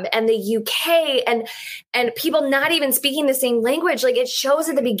Belgium and the UK and people not even speaking the same language. Like it shows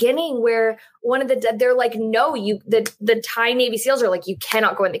at the beginning where they're like, no, the Thai Navy SEALs are like, you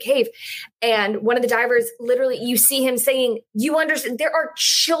cannot go in the cave. And one of the divers, literally, you see him saying, you understand, there are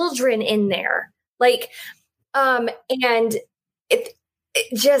children in there. Like, and it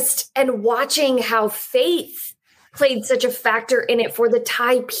just, and watching how faith played such a factor in it for the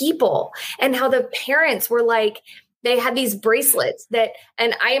Thai people and how the parents were like, they had these bracelets that,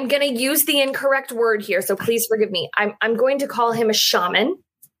 and I am going to use the incorrect word here, so please forgive me. I'm going to call him a shaman.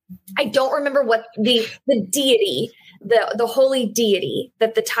 I don't remember what the deity, the holy deity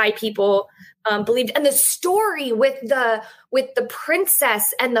that the Thai people believed, and the story with the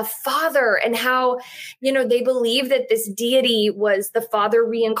princess and the father, and how they believe that this deity was the father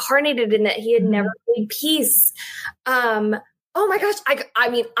reincarnated and that he had never made peace. Oh my gosh, I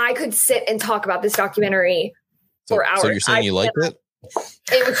mean, I could sit and talk about this documentary for hours. So you're saying you liked it?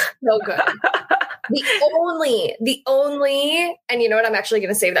 It was so good. The only, and you know what? I'm actually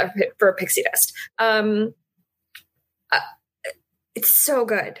going to save that for a pixie dust. It's so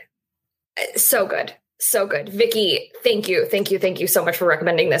good. So good. So good. Vicky, thank you so much for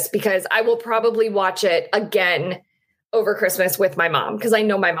recommending this, because I will probably watch it again over Christmas with my mom, because I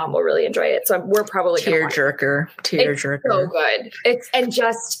know my mom will really enjoy it. So we're probably tearjerker. So good.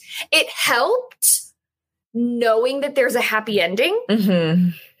 It helped knowing that there's a happy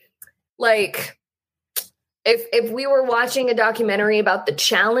ending. Like if we were watching a documentary about the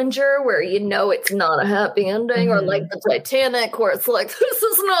Challenger, where it's not a happy ending, or like the Titanic, where it's like, this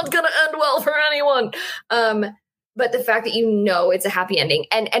is not going to end well for anyone. But the fact that it's a happy ending,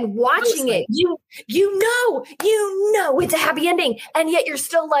 and watching it, you know it's a happy ending, and yet you're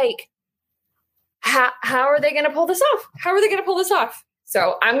still like, how are they going to pull this off? How are they going to pull this off?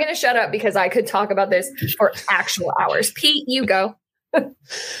 So I'm going to shut up because I could talk about this for actual hours. Pete, you go.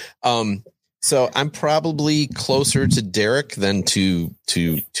 So I'm probably closer to Derek than to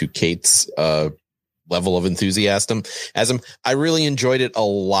Kate's level of enthusiasm. I really enjoyed it a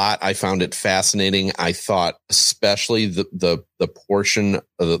lot. I found it fascinating. I thought especially the portion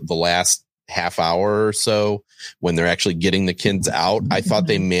of the last half hour or so when they're actually getting the kids out, I thought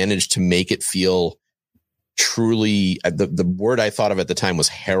they managed to make it feel truly, the word I thought of at the time was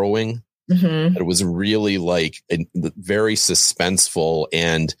harrowing. It was really like very suspenseful.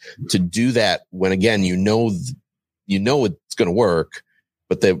 And to do that when, again, you know it's going to work,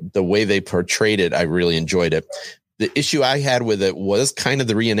 but the way they portrayed it, I really enjoyed it. The issue I had with it was kind of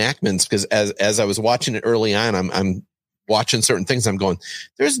the reenactments, because as I was watching it early on, I'm watching certain things. I'm going,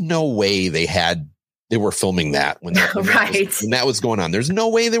 there's no way they were filming that when that was going on. There's no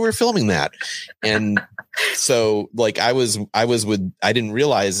way they were filming that. And so like I didn't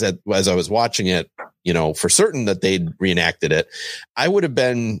realize that as I was watching it, for certain that they'd reenacted it. I would have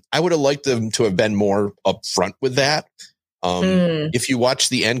liked them to have been more upfront with that. If you watch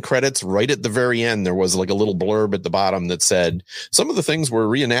the end credits, right at the very end, there was like a little blurb at the bottom that said some of the things were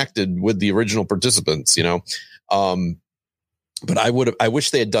reenacted with the original participants, but I wish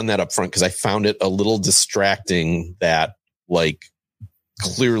they had done that up front, because I found it a little distracting that, like,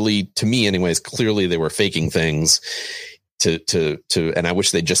 clearly, to me anyways, clearly they were faking things and I wish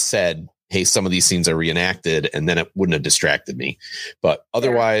they just said, hey, some of these scenes are reenacted, and then it wouldn't have distracted me. But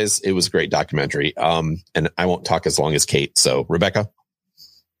otherwise, It was a great documentary. And I won't talk as long as Kate. So, Rebecca?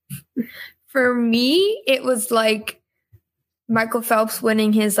 For me, it was like Michael Phelps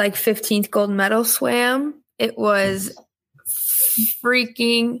winning his 15th gold medal swam. It was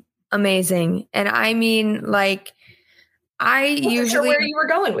freaking amazing. And I mean, I usually sure where you were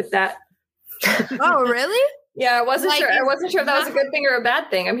going with that. Oh, really? Yeah, I wasn't sure. I wasn't sure if that was a good thing or a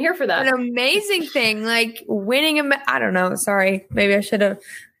bad thing. I'm here for that. An amazing thing, winning I don't know. Sorry, maybe I should have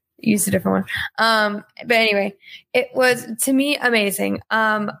used a different one. But anyway, it was, to me, amazing.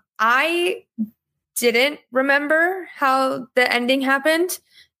 I didn't remember how the ending happened.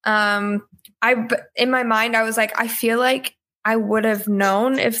 In my mind, I was like, I feel like I would have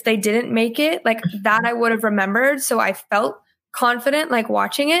known if they didn't make it, that I would have remembered. So I felt confident,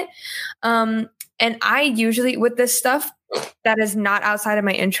 watching it. And I usually, with this stuff that is not outside of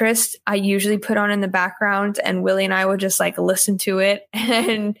my interest, I usually put on in the background, and Willie and I would just listen to it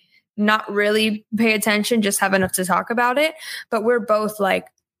and not really pay attention, just have enough to talk about it. But we're both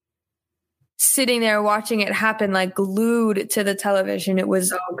sitting there watching it happen, glued to the television. It was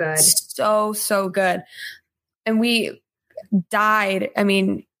so good. So good. And we died. I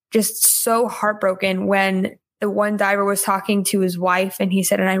mean, just so heartbroken when the one diver was talking to his wife, and he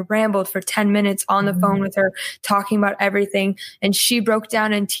said, and I rambled for 10 minutes on the phone with her, talking about everything. And she broke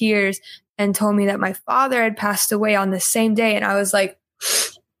down in tears and told me that my father had passed away on the same day. And I was like,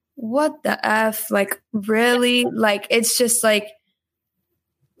 what the F? Really? It's just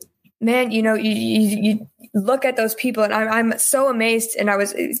man, you look at those people, and I'm so amazed. And I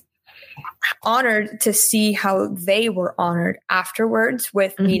was honored to see how they were honored afterwards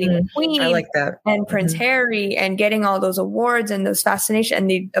with meeting the Queen. I like that. And Prince Harry, and getting all those awards and those fascination and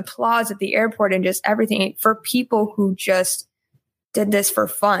the applause at the airport, and just everything for people who just did this for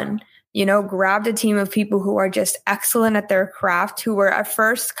fun, grabbed a team of people who are just excellent at their craft, who were at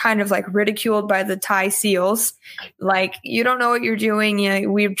first kind of ridiculed by the Thai SEALs. You don't know what you're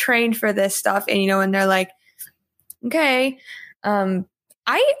doing. We've trained for this stuff. And, and they're like, okay.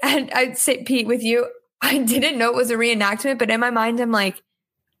 I'd say, Pete, with you, I didn't know it was a reenactment, but in my mind, I'm like,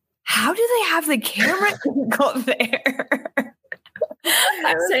 how do they have the camera angle there?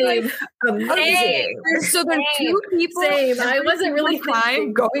 Same. Amazing. So there's two people. Same. I wasn't really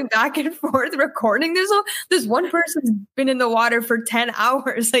going back and forth recording this. This one person's been in the water for 10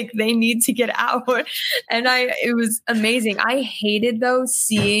 hours. They need to get out. And it was amazing. I hated though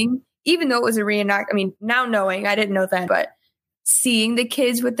seeing, even though it was a reenact. I mean, now knowing, I didn't know then, but seeing the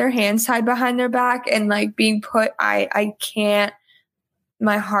kids with their hands tied behind their back and being put, I can't,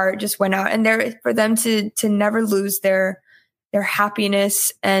 my heart just went out. And for them to never lose their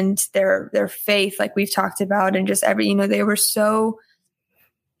happiness and their faith, like we've talked about, and just they were so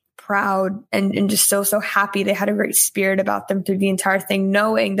proud and just so happy. They had a great spirit about them through the entire thing,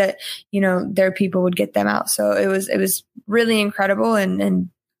 knowing that, their people would get them out. So it was really incredible, and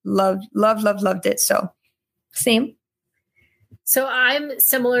loved it. So same. So I'm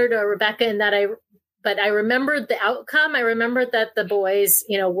similar to Rebecca in that I remembered the outcome. I remembered that the boys,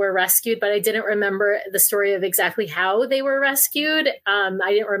 were rescued, but I didn't remember the story of exactly how they were rescued. I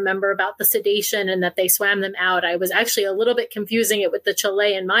didn't remember about the sedation and that they swam them out. I was actually a little bit confusing it with the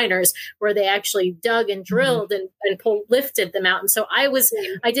Chilean miners, where they actually dug and drilled and lifted them out. And so I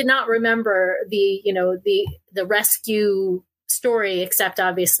did not remember the rescue story, except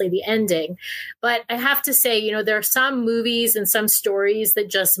obviously the ending. But I have to say, there are some movies and some stories that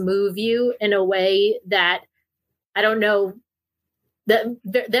just move you in a way that, I don't know,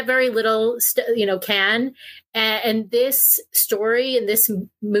 that very little, can. And this story and this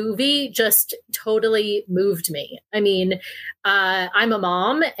movie just totally moved me. I mean, I'm a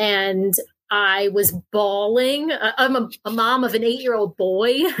mom and I was bawling. I'm a mom of an 8-year-old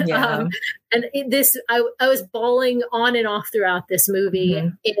boy. Yeah. I was bawling on and off throughout this movie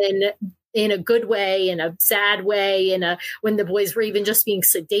in a good way, in a sad way, when the boys were even just being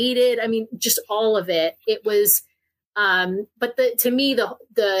sedated. I mean, just all of it. It was, but to me,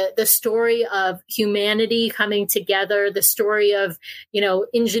 the story of humanity coming together, the story of,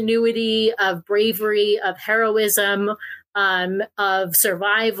 ingenuity, of bravery, of heroism, of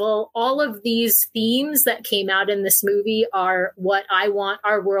survival, all of these themes that came out in this movie are what I want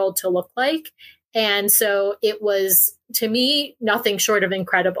our world to look like. And so it was, to me, nothing short of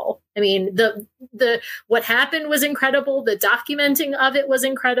incredible. I mean, what happened was incredible. The documenting of it was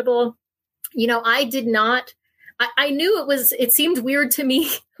incredible. I knew it seemed weird to me,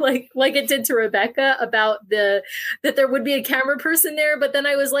 like it did to Rebecca, about that there would be a camera person there. But then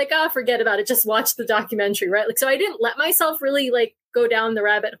I was like, forget about it. Just watch the documentary, right? So I didn't let myself really go down the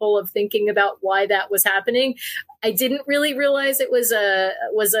rabbit hole of thinking about why that was happening. I didn't really realize it was a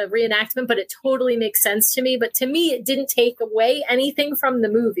reenactment, but it totally makes sense to me. But to me, it didn't take away anything from the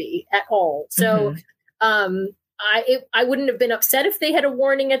movie at all. So, I wouldn't have been upset if they had a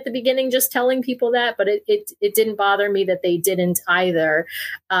warning at the beginning, just telling people that, but it didn't bother me that they didn't either.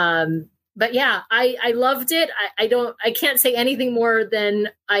 But yeah, I loved it. I can't say anything more than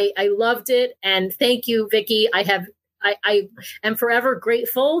I loved it. And thank you, Vicky. I am forever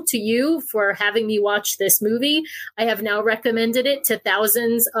grateful to you for having me watch this movie. I have now recommended it to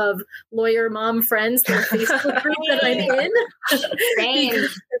thousands of lawyer mom friends through Facebook group that I'm in.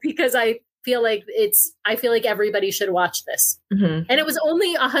 because I feel like everybody should watch this. And it was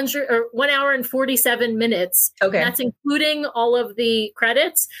only 1 hour and 47 minutes. Okay. That's including all of the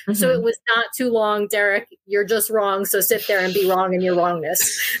credits. So it was not too long. Derek, you're just wrong. So sit there and be wrong in your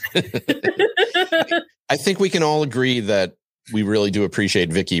wrongness. I think we can all agree that we really do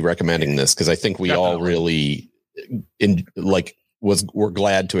appreciate Vicky recommending this, because I think we all really we're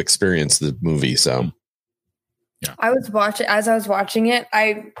glad to experience the movie. So yeah. As I was watching it,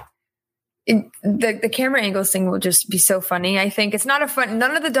 the camera angles thing will just be so funny. I think it's not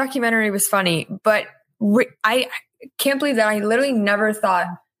none of the documentary was funny, but I can't believe that I literally never thought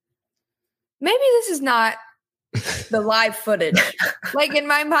maybe this is not the live footage. In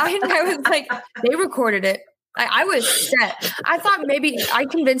my mind, I was like, they recorded it. I was set. I thought maybe I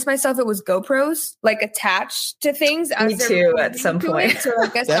convinced myself it was GoPros attached to things. Me too. At some point, so I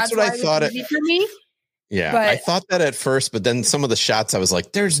guess that's what I thought. For me. Yeah, but I thought that at first, but then some of the shots, I was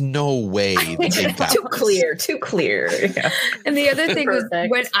like, "There's no way that they got too clear." Yeah. And the other thing was,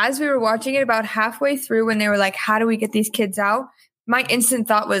 as we were watching it, about halfway through, when they were like, "How do we get these kids out?" My instant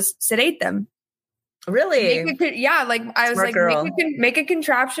thought was sedate them. Really? I was like, make a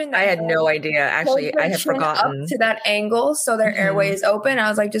contraption. I had no idea. Actually, I had forgotten up to that angle so their airway is open. I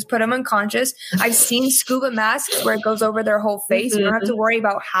was like, just put them unconscious. I've seen scuba masks where it goes over their whole face. You don't have to worry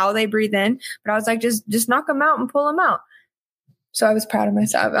about how they breathe in. But I was like, just knock them out and pull them out. So I was proud of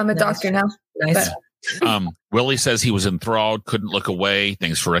myself. I'm a doctor now. Nice. Willie says he was enthralled, couldn't look away.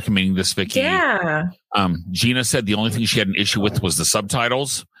 Thanks for recommending this, Vicky. Yeah. Gina said the only thing she had an issue with was the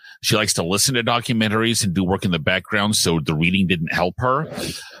subtitles. She likes to listen to documentaries and do work in the background, so the reading didn't help her.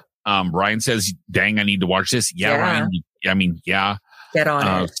 Ryan says, dang, I need to watch this. Yeah. Ryan. I mean, yeah. Get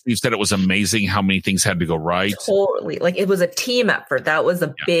on it. Steve said it was amazing how many things had to go right. Totally. It was a team effort. That was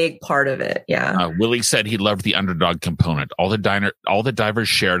a big part of it. Yeah. Willie said he loved the underdog component. All the divers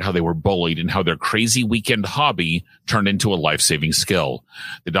shared how they were bullied and how their crazy weekend hobby turned into a life-saving skill.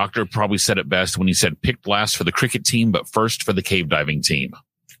 The doctor probably said it best when he said, picked last for the cricket team, but first for the cave diving team.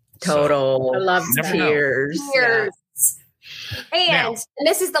 Total. I love tears. Yeah. And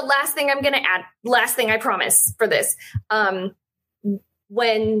this is the last thing I'm going to add. Last thing I promise for this.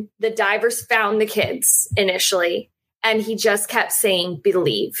 When the divers found the kids initially, and he just kept saying,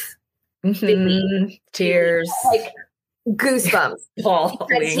 believe. Believe. Tears. Goosebumps.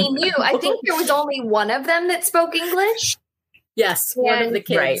 Because he knew. I think there was only one of them that spoke English. Yes, one of the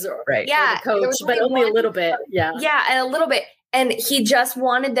kids. Right. Yeah. The coach, but only a little bit. Yeah. Yeah, and a little bit. And he just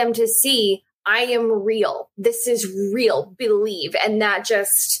wanted them to see, I am real. This is real. Believe. And that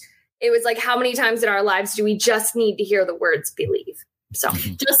it was like, how many times in our lives do we just need to hear the words believe? So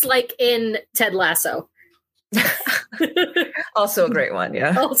just like in Ted Lasso. Also a great one.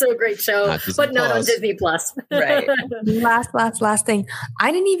 Yeah. Also a great show, but not on Disney Plus. Right. Last thing.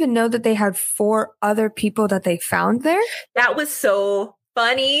 I didn't even know that they had 4 other people that they found there. That was so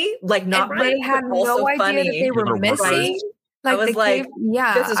funny. Not they had no idea that they were missing. I was the like,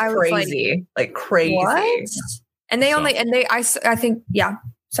 yeah, this is I was crazy. Like crazy. what? And they So- only, and they, I think, yeah,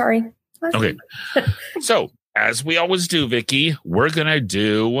 sorry. Okay. So, as we always do, Vicky, we're going to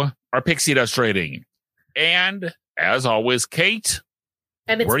do our pixie dust rating. And as always, Kate,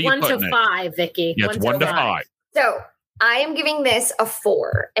 And it's where are you 1 to putting it? 5, Vicky. yeah, it's 1 to 5. So I am giving this a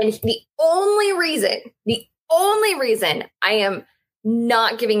 4. And the only reason I am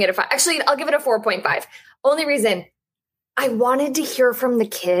not giving it a 5, actually, I'll give it a 4.5. Only reason, I wanted to hear from the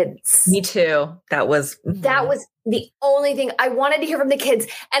kids. Me too. That was The only thing I wanted to hear from the kids.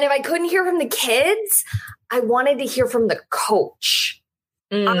 And if I couldn't hear from the kids, I wanted to hear from the coach.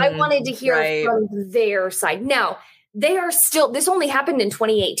 I wanted to hear from their side. Now, they are still, this only happened in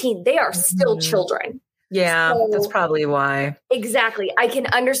 2018. They are still children. Yeah, So- that's probably why. Exactly. I can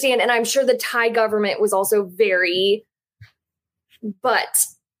understand. And I'm sure the Thai government was also but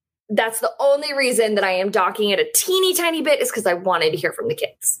that's the only reason that I am docking it a teeny tiny bit is because I wanted to hear from the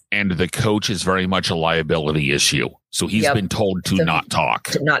kids. And the coach is very much a liability issue. So he's Yep. been told to So- not talk.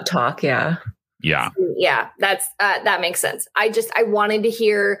 To not talk, yeah. Yeah. Yeah, that makes sense. I wanted to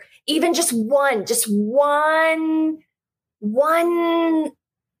hear even just one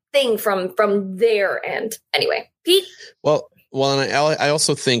thing from their end. Anyway, Pete. Well, and I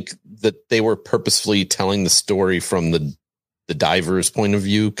also think that they were purposefully telling the story from the diver's point of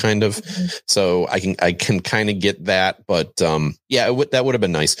view, kind of. So I can kind of get that, but yeah, that would have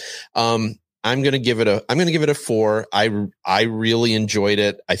been nice. I'm gonna give it a 4. I really enjoyed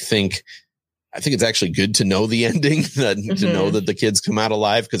it. I think it's actually good to know the ending, to know that the kids come out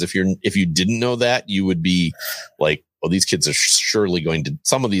alive. Because if you didn't know that, you would be like, well, these kids are surely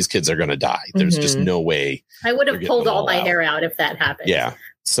some of these kids are going to die. There's just no way. I would They're have getting pulled them all all my out. hair out if that happened. Yeah.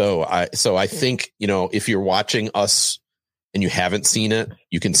 So I think, if you're watching us and you haven't seen it,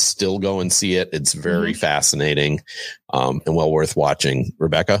 you can still go and see it. It's very fascinating, and well worth watching.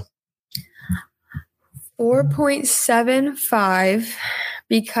 Rebecca? 4.75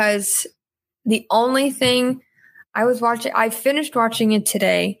 because the only thing I finished watching it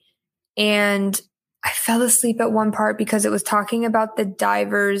today and I fell asleep at one part because it was talking about the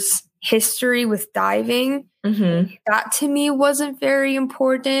divers' history with diving. That to me wasn't very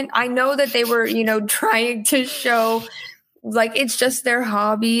important. I know that they were, trying to show like it's just their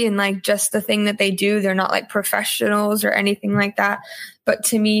hobby and like just the thing that they do. They're not like professionals or anything like that. But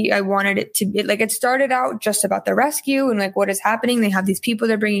to me, I wanted it to be like it started out just about the rescue and like what is happening. They have these people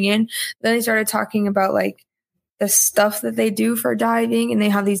they're bringing in. Then they started talking about like the stuff that they do for diving and they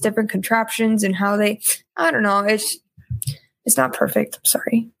have these different contraptions and how I don't know. It's not perfect. I'm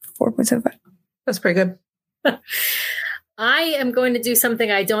sorry. 4.75. That's pretty good. I am going to do something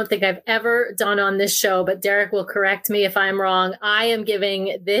I don't think I've ever done on this show, but Derek will correct me if I'm wrong. I am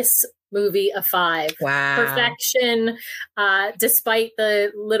giving this movie a 5. Wow. Perfection, despite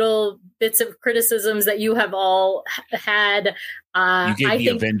the little bits of criticisms that you have all had. You gave I the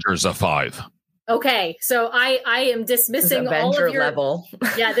think, Avengers a 5. okay, so I am dismissing all Avenger of your level.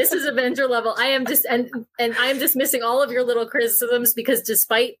 Yeah, this is Avenger level. I am and I'm dismissing all of your little criticisms because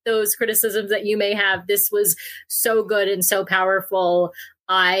despite those criticisms that you may have, this was so good and so powerful.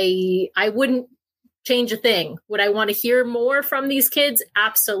 I wouldn't change a thing. Would I want to hear more from these kids?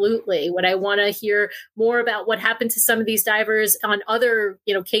 Absolutely. Would I want to hear more about what happened to some of these divers on other,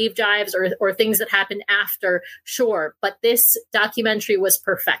 cave dives or things that happened after? Sure. But this documentary was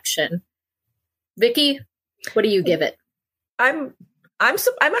perfection. Vicky, what do you give it? I'm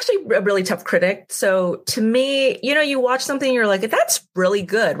actually a really tough critic. So to me, you watch something, you're like, that's really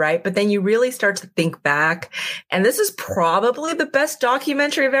good, right? But then you really start to think back, and this is probably the best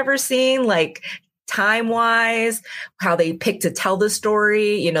documentary I've ever seen. Like time-wise, how they pick to tell the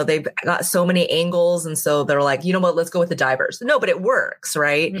story. They've got so many angles, and so they're like, you know what? Let's go with the divers. No, but it works,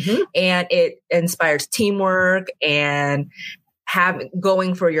 right? And it inspires teamwork and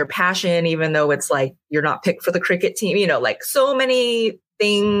going for your passion, even though it's like you're not picked for the cricket team, like so many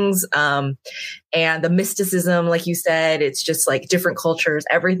things. And the mysticism, like you said, it's just like different cultures,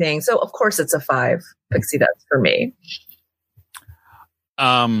 everything. So of course it's a 5. Pixie, that's for me.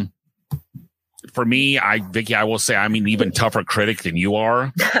 For me, Vicky, I will say I'm an even tougher critic than you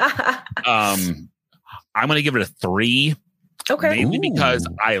are. I'm going to give it a 3. Okay. Mainly because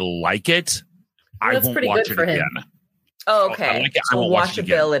I like it. I That's won't pretty watch good it for him. again. Oh, okay. I like it. I So won't watch it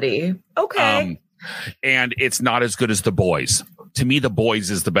again. watchability. Okay. And it's not as good as The Boys. To me, The Boys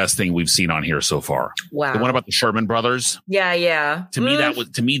is the best thing we've seen on here so far. Wow. The one about the Sherman brothers. Yeah. To me,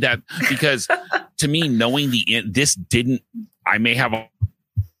 because to me, knowing the end, this didn't, I may have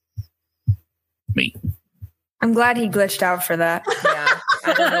me. I'm glad he glitched out for that. Yeah,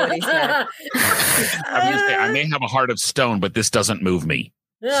 I don't know what he said. I'm gonna say, I may have a heart of stone, but this doesn't move me.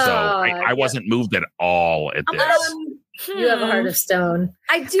 So I wasn't moved at all at this. You have a heart of stone.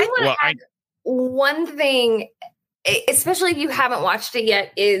 I do want to add one thing, especially if you haven't watched it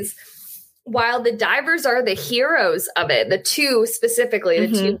yet, is while the divers are the heroes of it, the two specifically,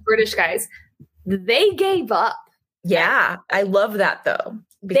 the two British guys, they gave up. Yeah, I love that though.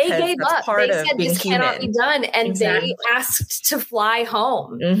 They gave up. Part they of said being this cannot be done, and they asked to fly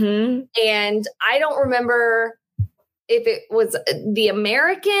home. And I don't remember if it was the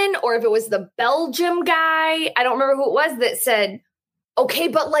American or if it was the Belgium guy. I don't remember who it was that said, "Okay,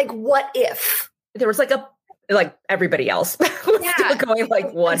 but like, what if?" There was like everybody else was still going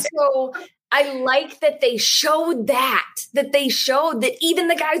like, "What?" So I like that they showed that they showed that even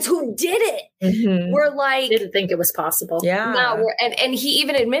the guys who did it were like, didn't think it was possible. Yeah. No, and he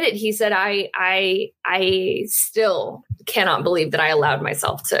even admitted, he said, I still cannot believe that I allowed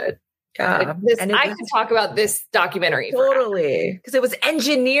myself to. I could talk about this documentary. Totally. Because it was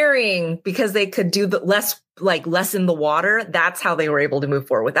engineering, because they could do the less in the water. That's how they were able to move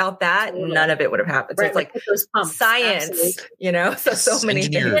forward. Without that, none of it would have happened. So it's like science, absolutely. So many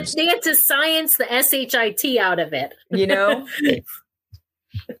things. They had to science the SHIT out of it, You're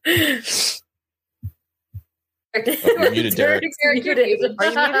muted, Derek. Are you muted?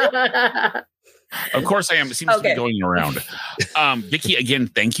 Of course I am. It seems to be going around. Vicky, again,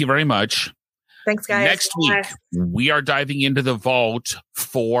 thank you very much. Thanks, guys. Next week, we are diving into the vault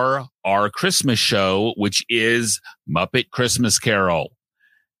for our Christmas show, which is Muppet Christmas Carol.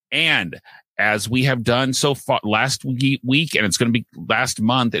 And as we have done so far last week, and it's going to be last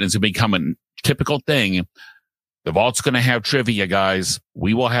month, and it's going to become a typical thing, the vault's going to have trivia, guys.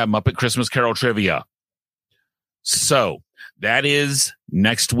 We will have Muppet Christmas Carol trivia. So that is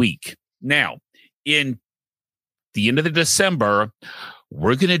next week. Now, in the end of the December,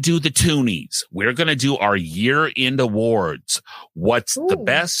 we're going to do the Toonies. We're going to do our year-end awards. What's the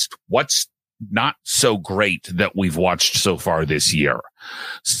best? What's not so great that we've watched so far this year?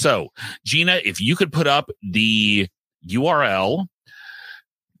 So, Gina, if you could put up the URL.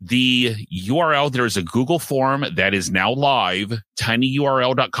 The URL, there is a Google form that is now live,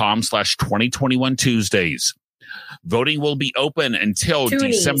 tinyurl.com/2021 Tuesdays. Voting will be open until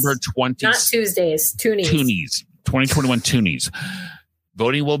Toonies. December 20th. Not Tuesdays. Toonies. 2021 Toonies.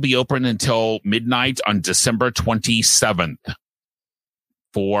 Voting will be open until midnight on December 27th.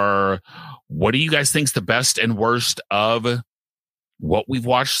 For what do you guys think is the best and worst of what we've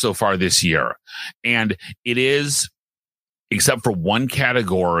watched so far this year? And it is, except for one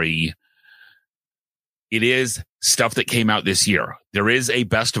category, it is stuff that came out this year. There is a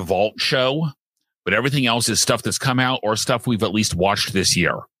best vault show, but everything else is stuff that's come out or stuff we've at least watched this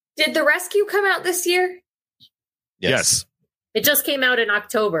year. Did The Rescue come out this year? Yes. It just came out in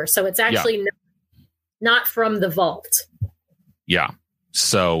October, so it's actually not from the vault. Yeah.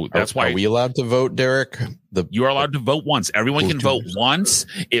 So that's why. Are we allowed to vote, Derek? You are allowed to vote once. Everyone can vote once.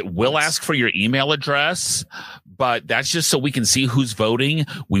 It will ask for your email address, but that's just so we can see who's voting.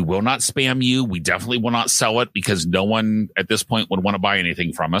 We will not spam you. We definitely will not sell it, because no one at this point would want to buy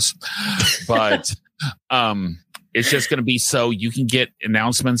anything from us. But it's just going to be so you can get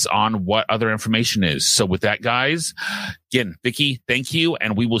announcements on what other information is. So with that, guys, again, Vicky, thank you.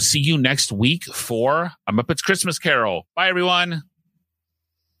 And we will see you next week for A Muppet's Christmas Carol. Bye, everyone.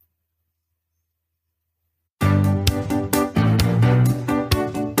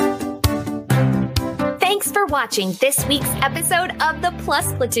 Thanks for watching this week's episode of the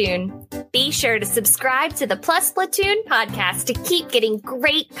Plus Platoon. Be sure to subscribe to the Plus Platoon podcast to keep getting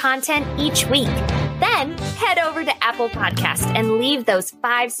great content each week. Then head over to Apple Podcast and leave those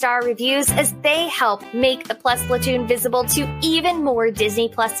 5-star reviews, as they help make the Plus Platoon visible to even more Disney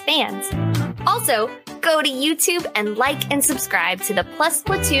Plus fans. Also, go to YouTube and like and subscribe to the Plus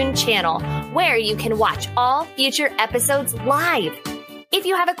Platoon channel, where you can watch all future episodes live. If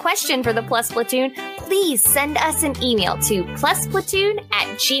you have a question for the Plus Platoon, please send us an email to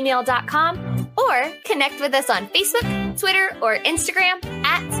plusplatoon@gmail.com or connect with us on Facebook, Twitter, or Instagram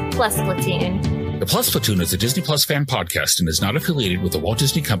 @plusplatoon. The Plus Platoon is a Disney Plus fan podcast and is not affiliated with the Walt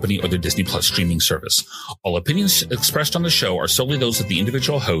Disney Company or the Disney Plus streaming service. All opinions expressed on the show are solely those of the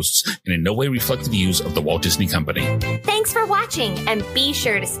individual hosts and in no way reflect the views of the Walt Disney Company. Thanks for watching, and be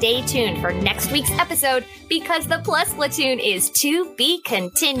sure to stay tuned for next week's episode, because the Plus Platoon is to be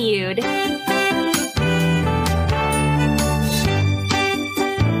continued.